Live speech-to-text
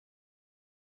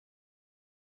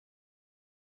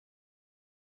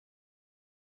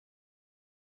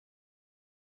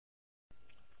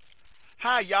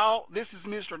Hi y'all, this is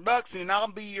Mr. Duxon and I'll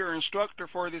be your instructor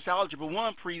for this Algebra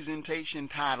 1 presentation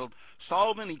titled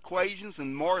Solving Equations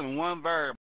in More Than One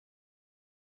Variable.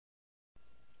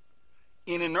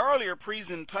 In an earlier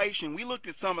presentation, we looked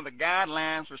at some of the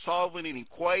guidelines for solving an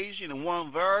equation in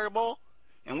one variable,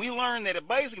 and we learned that it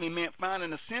basically meant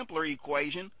finding a simpler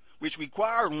equation, which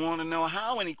required one to know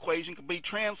how an equation could be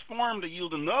transformed to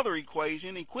yield another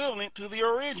equation equivalent to the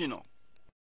original.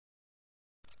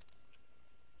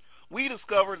 We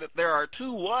discovered that there are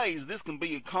two ways this can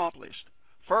be accomplished.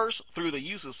 First, through the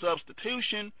use of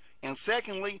substitution, and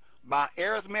secondly, by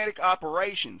arithmetic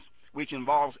operations, which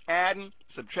involves adding,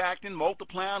 subtracting,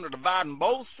 multiplying, or dividing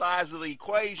both sides of the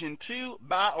equation to,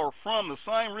 by, or from the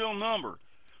same real number,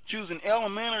 choosing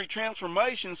elementary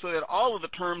transformations so that all of the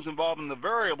terms involving the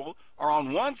variable are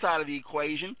on one side of the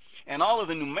equation and all of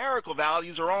the numerical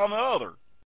values are on the other.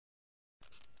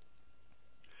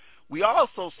 We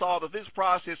also saw that this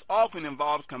process often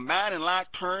involves combining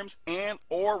like terms and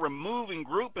or removing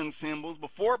grouping symbols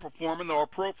before performing the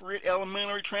appropriate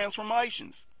elementary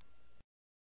transformations.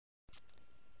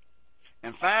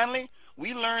 And finally,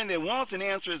 we learned that once an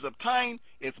answer is obtained,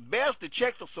 it's best to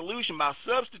check the solution by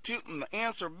substituting the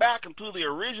answer back into the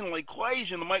original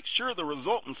equation to make sure the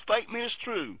resultant statement is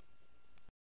true.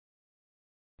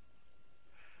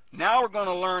 Now we're going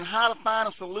to learn how to find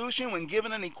a solution when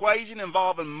given an equation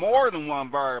involving more than one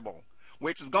variable,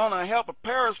 which is going to help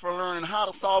prepare us for learning how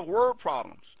to solve word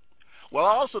problems. We'll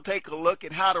also take a look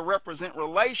at how to represent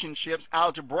relationships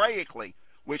algebraically,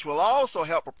 which will also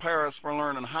help prepare us for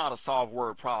learning how to solve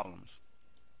word problems.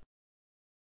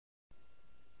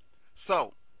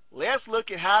 So, let's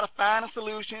look at how to find a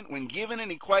solution when given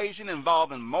an equation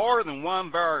involving more than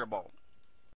one variable.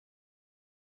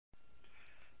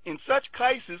 In such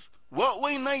cases, what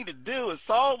we need to do is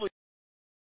solve the